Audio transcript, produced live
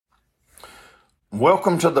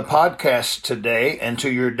Welcome to the podcast today and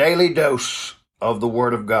to your daily dose of the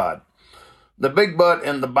Word of God. The big but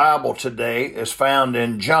in the Bible today is found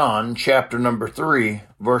in John chapter number 3,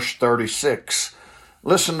 verse 36.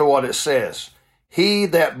 Listen to what it says. He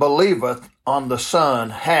that believeth on the Son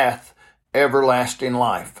hath everlasting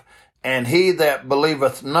life, and he that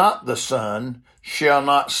believeth not the Son shall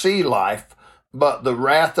not see life, but the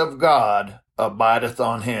wrath of God abideth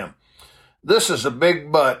on him. This is a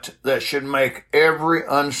big but that should make every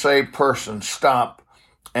unsaved person stop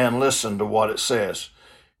and listen to what it says.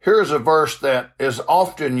 Here's a verse that is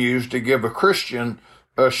often used to give a Christian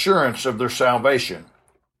assurance of their salvation.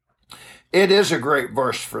 It is a great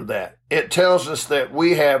verse for that. It tells us that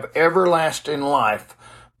we have everlasting life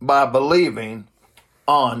by believing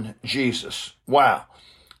on Jesus. Wow,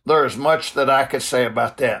 there is much that I could say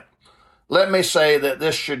about that. Let me say that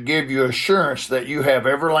this should give you assurance that you have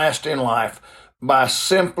everlasting life by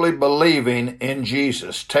simply believing in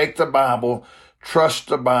Jesus. Take the Bible, trust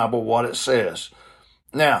the Bible, what it says.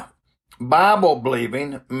 Now, Bible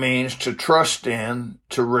believing means to trust in,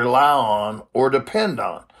 to rely on, or depend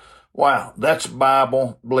on. Wow, that's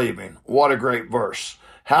Bible believing. What a great verse.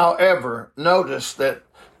 However, notice that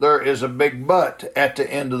there is a big but at the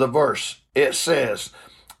end of the verse. It says,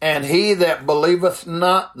 and he that believeth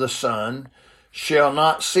not the Son shall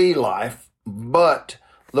not see life, but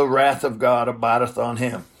the wrath of God abideth on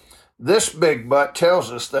him. This big but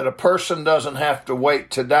tells us that a person doesn't have to wait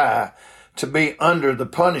to die to be under the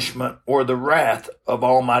punishment or the wrath of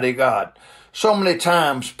Almighty God. So many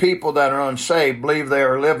times people that are unsaved believe they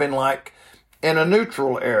are living like in a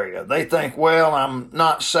neutral area. They think, well, I'm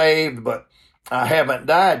not saved, but I haven't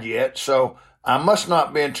died yet, so I must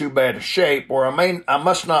not be in too bad a shape, or I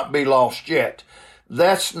must not be lost yet.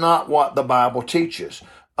 That's not what the Bible teaches.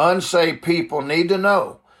 Unsaved people need to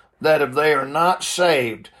know that if they are not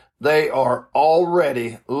saved, they are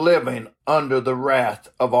already living under the wrath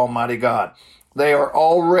of Almighty God. They are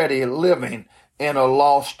already living in a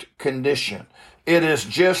lost condition. It is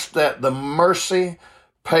just that the mercy,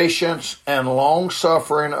 patience, and long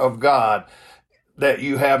suffering of God that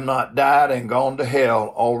you have not died and gone to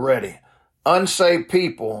hell already. Unsaved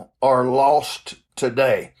people are lost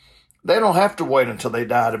today. They don't have to wait until they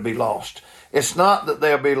die to be lost. It's not that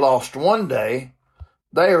they'll be lost one day.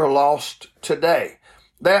 They are lost today.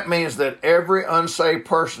 That means that every unsaved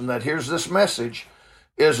person that hears this message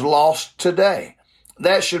is lost today.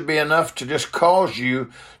 That should be enough to just cause you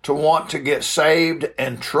to want to get saved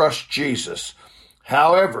and trust Jesus.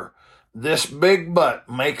 However, this big but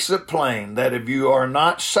makes it plain that if you are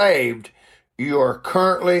not saved, you are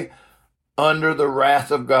currently under the wrath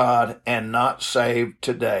of God and not saved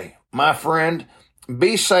today. My friend,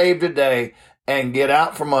 be saved today and get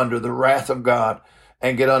out from under the wrath of God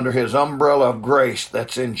and get under his umbrella of grace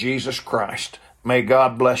that's in Jesus Christ. May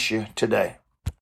God bless you today.